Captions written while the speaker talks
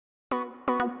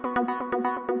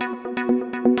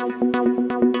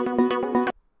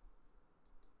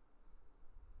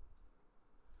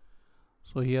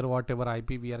So here whatever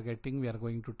IP we are getting, we are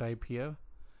going to type here.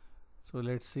 So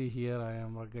let's see, here I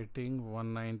am getting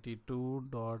 192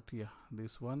 dot, yeah,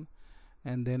 this one,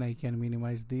 and then I can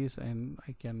minimize this and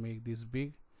I can make this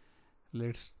big.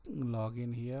 Let's log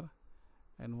in here,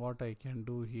 and what I can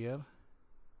do here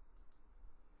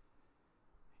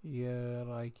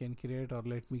I can create, or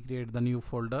let me create the new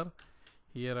folder.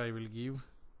 Here I will give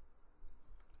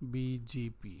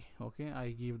BGP. Okay,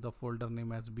 I give the folder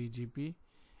name as BGP.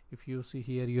 If you see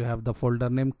here, you have the folder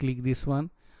name. Click this one,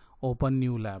 open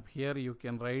new lab. Here you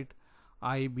can write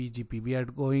IBGP. We are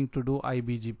going to do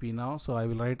IBGP now, so I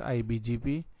will write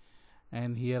IBGP,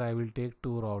 and here I will take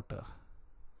 2 router.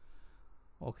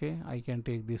 Okay, I can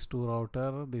take this 2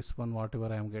 router, this one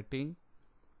whatever I am getting,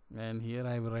 and here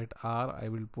I will write R. I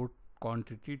will put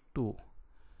quantity 2,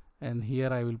 and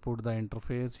here I will put the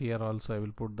interface. Here also I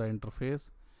will put the interface,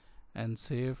 and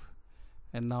save.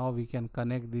 And now we can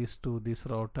connect this to this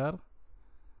router,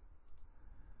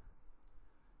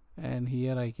 and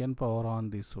here I can power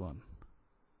on this one.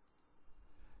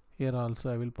 Here also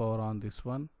I will power on this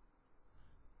one.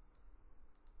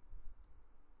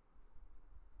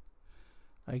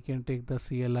 I can take the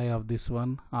CLI of this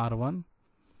one, R1,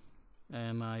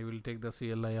 and I will take the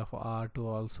CLI of R2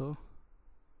 also.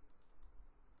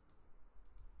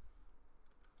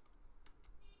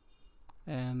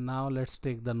 And now let's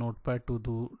take the notepad to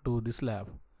do this lab.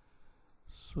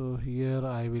 So here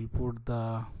I will put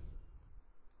the,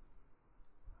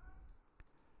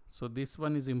 so this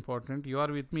one is important. You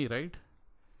are with me, right?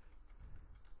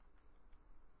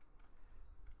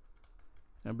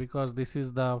 Because this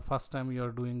is the first time you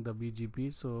are doing the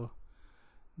BGP, so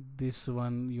this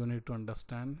one you need to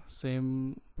understand.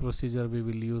 Same procedure we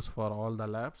will use for all the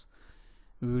labs.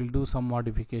 We will do some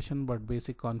modification, but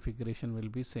basic configuration will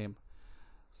be same.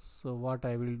 So what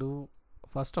I will do,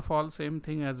 first of all, same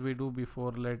thing as we do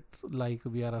before. Like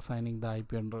we are assigning the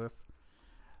IP address,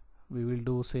 we will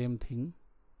do same thing.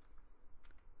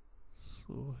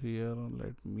 So here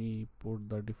let me put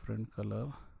the different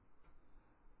color.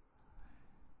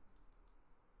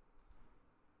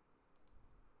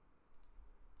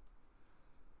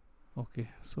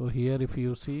 Okay, so here if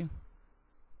you see,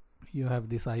 you have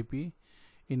this IP.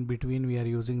 In between we are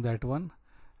using that one,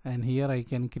 and here I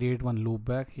can create one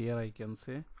loopback. Here I can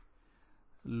say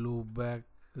loopback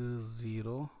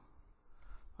 0.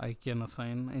 I can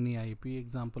assign any IP,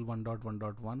 example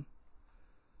 1.1.1.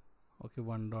 okay,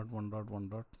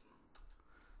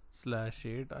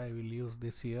 1.1.1/8. I will use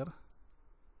this here,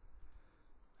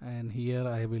 and here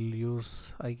I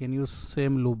can use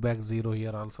same loopback 0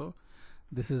 here also.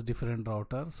 This is different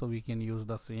router, so we can use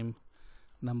the same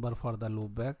number for the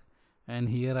loopback. And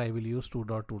here I will use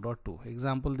 2.2.2.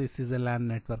 Example, this is a LAN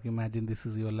network. Imagine this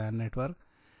is your LAN network.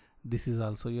 This is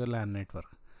also your LAN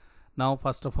network. Now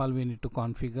first of all we need to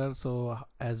configure. So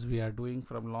as we are doing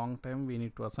from long time, we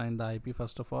need to assign the IP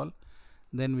first of all.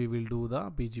 Then we will do the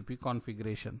BGP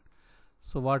configuration.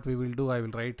 So what we will do, I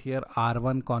will write here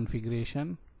R1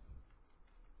 configuration,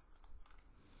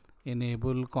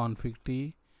 enable config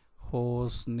T,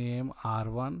 host name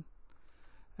R1,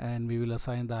 and we will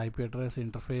assign the IP address,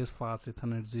 interface fast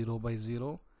Ethernet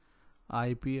 0/0,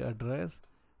 IP address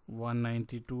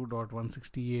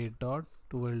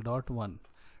 192.168.12.1,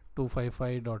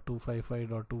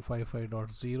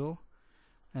 255.255.255.0,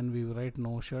 and we will write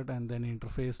no shut, and then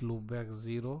interface loopback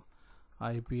 0,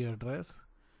 IP address,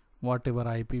 whatever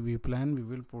IP we plan, we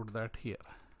will put that here.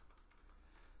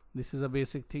 This is a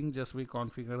basic thing, just we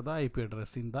configure the IP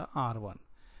address in the R1.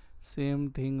 Same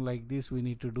thing like this we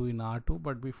need to do in R2,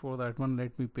 but before that one,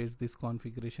 let me paste this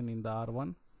configuration in the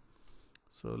R1.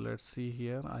 So let's see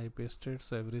here, I pasted,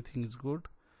 so everything is good.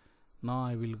 Now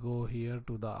I will go here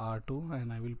to the R2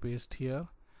 and I will paste here,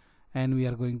 and we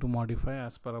are going to modify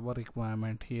as per our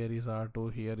requirement. Here is R2,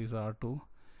 here is R2.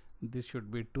 This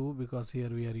should be 2 because here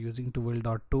we are using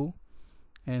 12.2,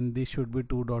 and this should be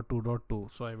 2.2.2.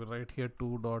 so I will write here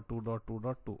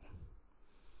 2.2.2.2.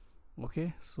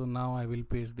 okay, so now I will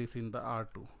paste this in the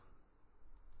R2.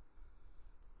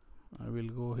 I will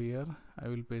go here, I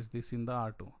will paste this in the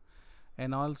R2.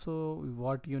 And also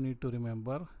what you need to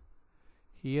remember,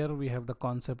 here we have the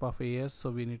concept of AS, so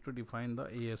we need to define the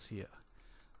AS here.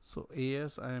 So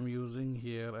AS I am using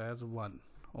here as 1.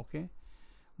 okay,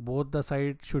 both the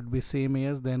sides should be same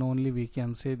AS, then only we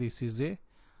can say this is a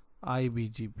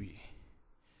IBGP.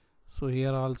 So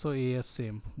here also AS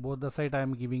same, both the side I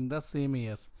am giving the same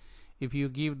AS. If you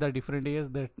give the different AS,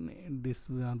 that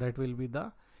will be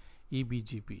the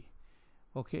EBGP.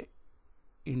 okay,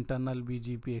 internal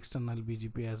BGP, external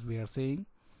BGP, as we are saying.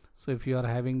 So if you are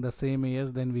having the same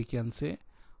AS, then we can say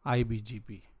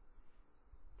IBGP.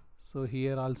 So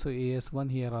here also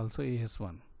AS1, here also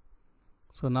AS1.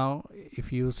 So now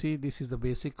if you see, this is the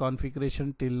basic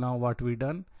configuration till now what we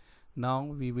done. Now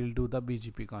we will do the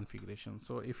BGP configuration.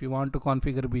 So if you want to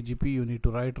configure BGP, you need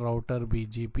to write router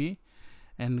BGP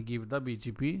and give the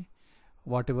BGP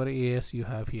whatever AS you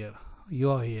have here,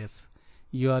 your AS.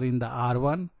 You are in the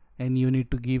R1 and you need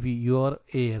to give your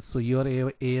AS. So your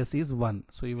AS is 1.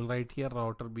 So you will write here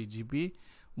router BGP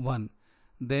 1.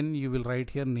 Then you will write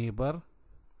here neighbor.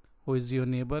 Who is your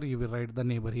neighbor? You will write the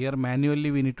neighbor. Here manually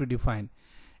we need to define.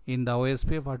 In the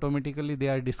OSPF automatically they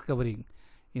are discovering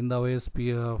in the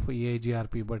OSP of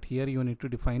EIGRP, but here you need to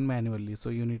define manually. So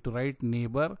you need to write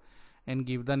neighbor and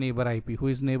give the neighbor IP. Who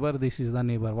is neighbor? This is the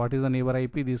neighbor. What is the neighbor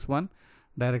IP? This one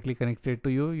directly connected to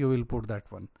you. You will put that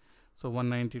one. So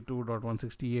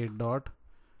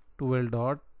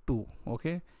 192.168.12.2.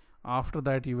 okay. After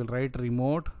that you will write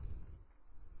remote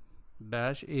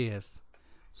dash AS.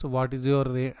 So what is your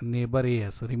neighbor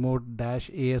AS? Remote dash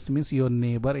AS means your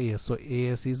neighbor AS. So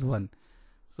AS is 1.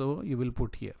 So you will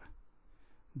put here.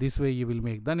 This way you will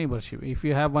make the neighborship. If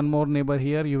you have one more neighbor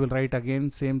here, you will write again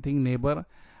same thing, neighbor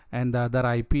and the other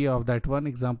IP of that one.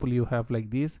 Example, you have like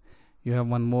this. You have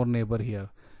one more neighbor here.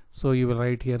 So you will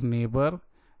write here neighbor,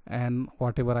 and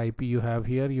whatever IP you have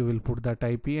here, you will put that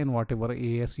IP, and whatever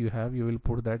AS you have, you will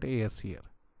put that AS here.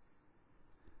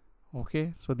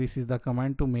 Okay, so this is the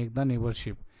command to make the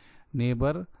neighborship.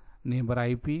 Neighbor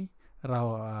IP,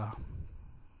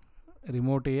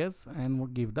 remote AS,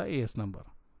 and give the AS number.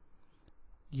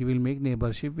 You will make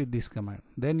neighborship with this command.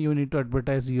 Then you need to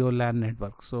advertise your LAN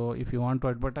network. So if you want to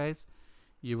advertise,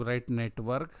 you write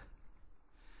network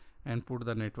and put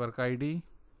the network ID,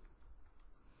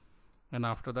 and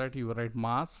after that you write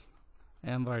mask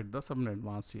and write the subnet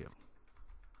mask here.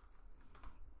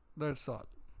 That's all.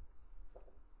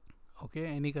 Okay,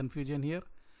 any confusion here?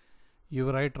 You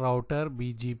write router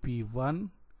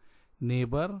BGP1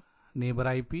 neighbor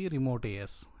IP remote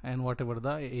AS and whatever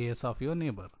the AS of your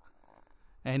neighbor.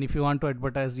 And if you want to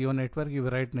advertise your network, you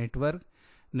will write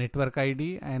network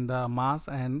ID and the mask,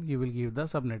 and you will give the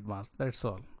subnet mask. That's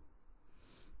all.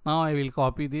 Now I will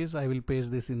copy this, I will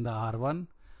paste this in the R1.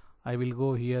 I will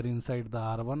go here inside the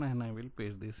R1 and I will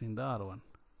paste this in the R1.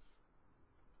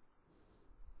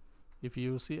 If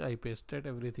you see, I pasted,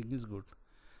 everything is good.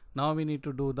 Now we need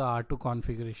to do the R2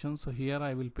 configuration. So here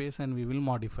I will paste and we will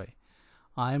modify.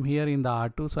 I am here in the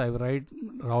R2, so I will write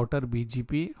router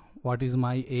BGP. What is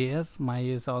my AS? My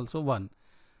AS also 1.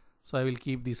 So I will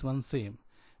keep this one same.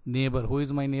 Neighbor, who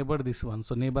is my neighbor? This one.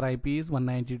 So neighbor IP is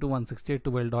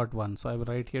 192.168.12.1. So I will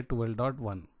write here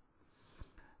 12.1.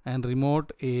 And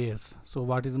remote AS. So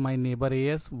what is my neighbor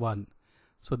AS? 1.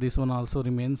 So this one also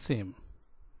remains same.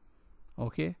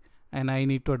 Okay. And I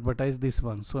need to advertise this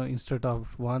one. So instead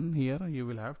of 1 here, you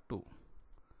will have 2.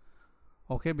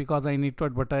 Okay, because I need to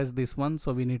advertise this one,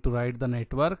 so we need to write the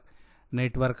network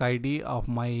ID of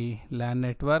my LAN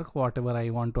network, whatever I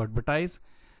want to advertise.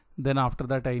 Then after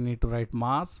that I need to write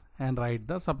mask and write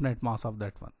the subnet mask of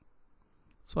that one.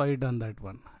 So I done that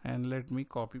one, and let me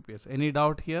copy paste. Any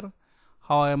doubt here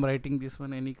how I am writing this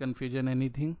one? Any confusion,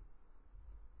 anything?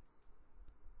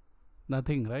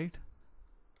 Nothing, right?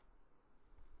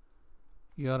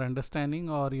 You are understanding,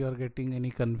 or you are getting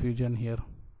any confusion here?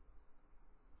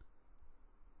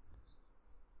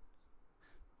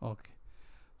 Okay,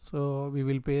 so we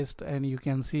will paste, and you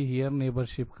can see here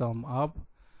neighborship come up,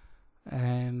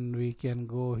 and we can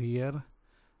go here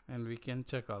and we can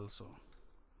check also.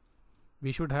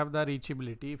 We should have the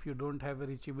reachability. If you don't have a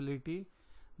reachability,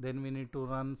 then we need to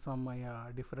run some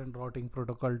different routing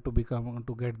protocol to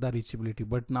get the reachability,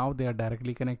 but now they are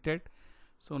directly connected,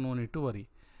 so no need to worry.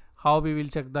 How we will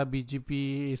check the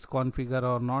BGP is configured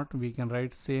or not? We can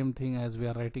write same thing as we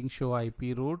are writing show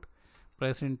IP route.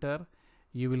 Press enter.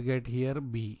 You will get here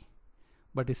B,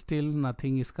 but still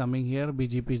nothing is coming here.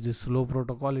 BGP is a slow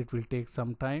protocol, it will take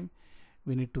some time.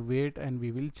 We need to wait and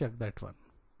we will check that one.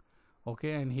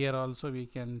 Okay, and here also we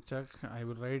can check. I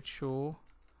will write show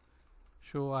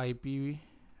IP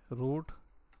route,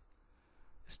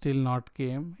 still not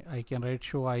came. I can write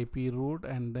show IP route,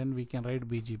 and then we can write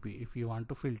BGP if you want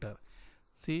to filter.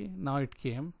 See, now it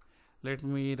came. Let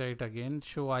me write again,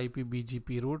 show IP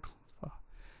BGP route.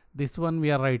 This one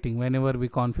we are writing whenever we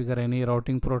configure any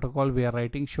routing protocol, we are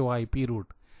writing show IP route.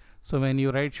 So when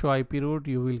you write show IP route,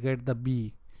 you will get the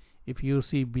B. If you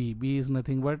see B is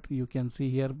nothing but, you can see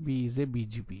here B is a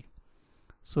BGP.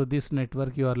 So this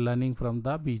network you are learning from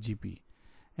the BGP,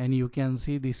 and you can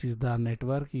see this is the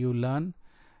network you learn,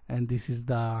 and this is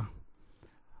the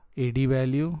AD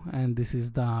value, and this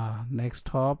is the next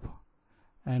hop,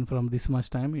 and from this much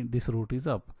time this route is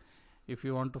up. If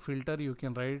you want to filter, you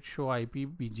can write show IP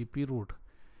BGP route,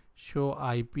 show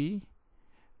IP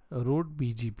route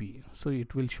BGP. So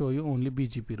it will show you only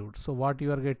BGP route. So what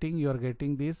you are getting? You are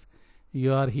getting this.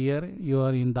 You are here. You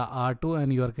are in the R2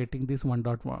 and you are getting this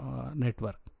 1.1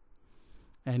 network.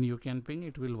 And you can ping.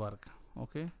 It will work.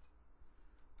 Okay.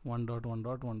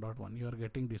 1.1.1.1. You are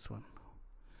getting this one.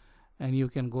 And you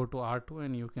can go to R2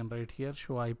 and you can write here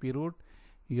show IP route.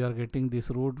 You are getting this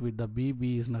route with the B.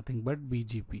 B is nothing but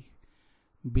BGP.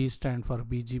 B stand for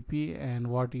BGP. And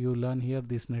what you learn here,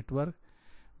 this network,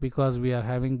 because we are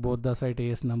having both the site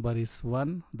AS number is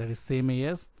 1, that is same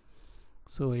AS.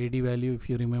 So AD value, if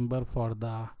you remember, for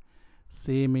the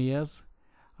same AS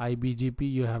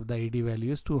IBGP, you have the AD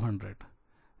value is 200.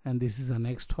 And this is the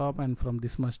next hop, and from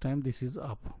this much time this is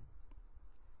up.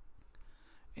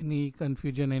 Any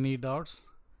confusion, any doubts?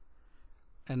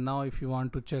 And now if you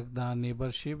want to check the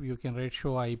neighborship, you can write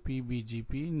show IP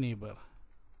BGP neighbor.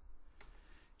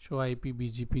 Show IP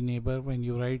BGP neighbor. When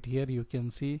you write here, you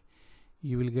can see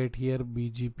you will get here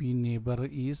BGP neighbor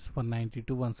is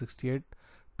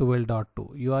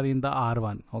 192.168.12.2. You are in the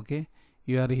R1. Okay,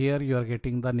 you are here, you are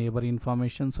getting the neighbor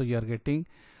information. So you are getting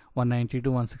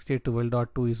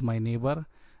 192.168.12.2 is my neighbor,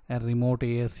 and remote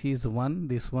ASC is 1,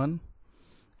 this one,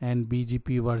 and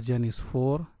BGP version is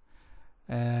 4,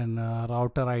 and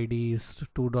router ID is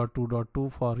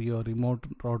 2.2.2 for your remote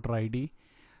router ID.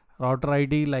 Router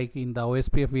ID, like in the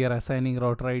OSPF we are assigning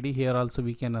router ID, here also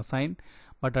we can assign,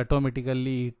 but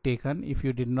automatically it taken. If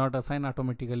you did not assign,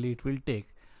 automatically it will take.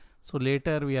 So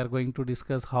later we are going to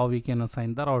discuss how we can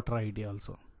assign the router ID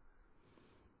also.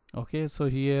 Okay, so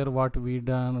here what we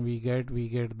done, we get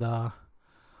the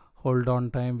hold on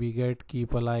time, we get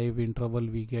keep alive interval,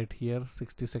 we get here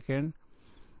 60 seconds,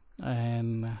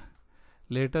 and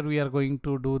later we are going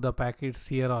to do the packets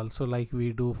here also, like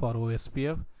we do for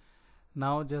OSPF.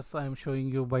 Now just I am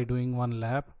showing you by doing one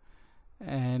lab,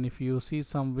 and if you see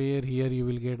somewhere here, you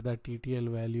will get the TTL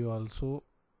value also.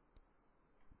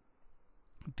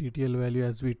 TTL value,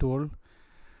 as we told,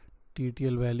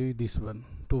 TTL value this one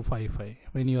 255.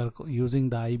 When you are using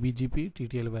the IBGP,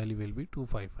 TTL value will be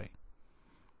 255.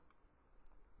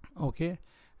 Okay,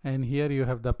 and here you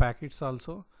have the packets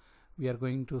also. We are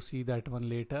going to see that one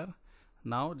later.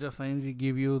 Now just I will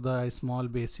give you the small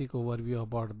basic overview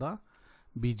about the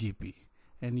BGP,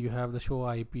 and you have the show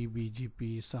IP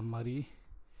BGP summary.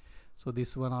 So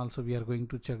this one also we are going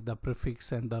to check the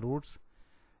prefix and the routes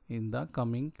in the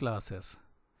coming classes.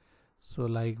 So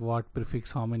like what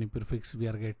prefix, how many prefix we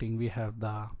are getting, we have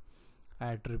the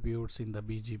attributes in the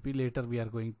BGP. Later we are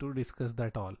going to discuss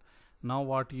that all. Now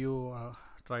what you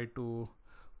try to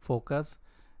focus,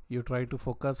 you try to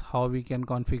focus how we can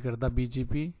configure the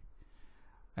BGP,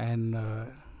 and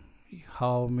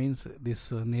how means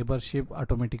this neighborship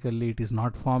automatically it is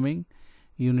not forming.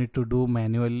 You need to do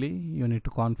manually, you need to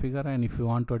configure, and if you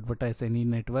want to advertise any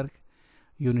network,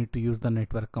 you need to use the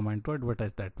network command to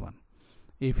advertise that one.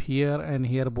 If here and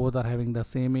here both are having the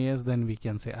same AS, then we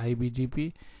can say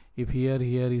IBGP. If here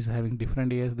is having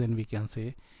different AS, then we can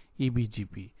say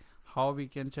EBGP. How we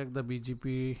can check the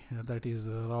BGP, that is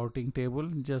routing table,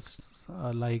 just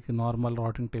like normal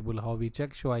routing table, how we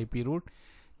check show IP route,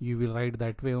 you will write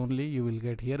that way only. You will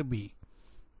get here B.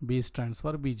 B stands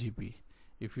for BGP.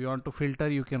 If you want to filter,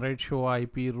 you can write show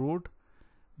IP route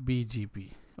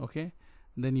BGP. Okay,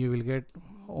 then you will get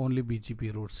only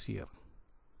BGP routes here.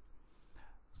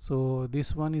 So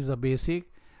this one is a basic.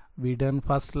 We done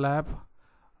first lab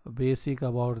basic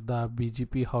about the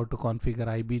BGP, how to configure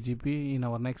IBGP. In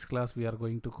our next class we are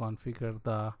going to configure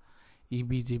the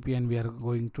EBGP, and we are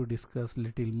going to discuss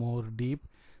little more deep.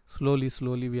 Slowly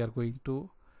we are going to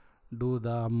do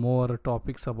the more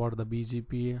topics about the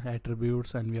BGP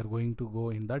attributes, and we are going to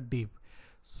go in the deep.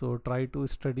 So try to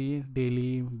study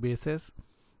daily basis,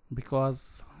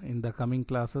 because in the coming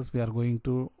classes we are going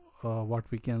to what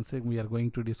we can say, we are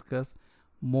going to discuss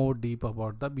more deep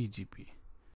about the BGP.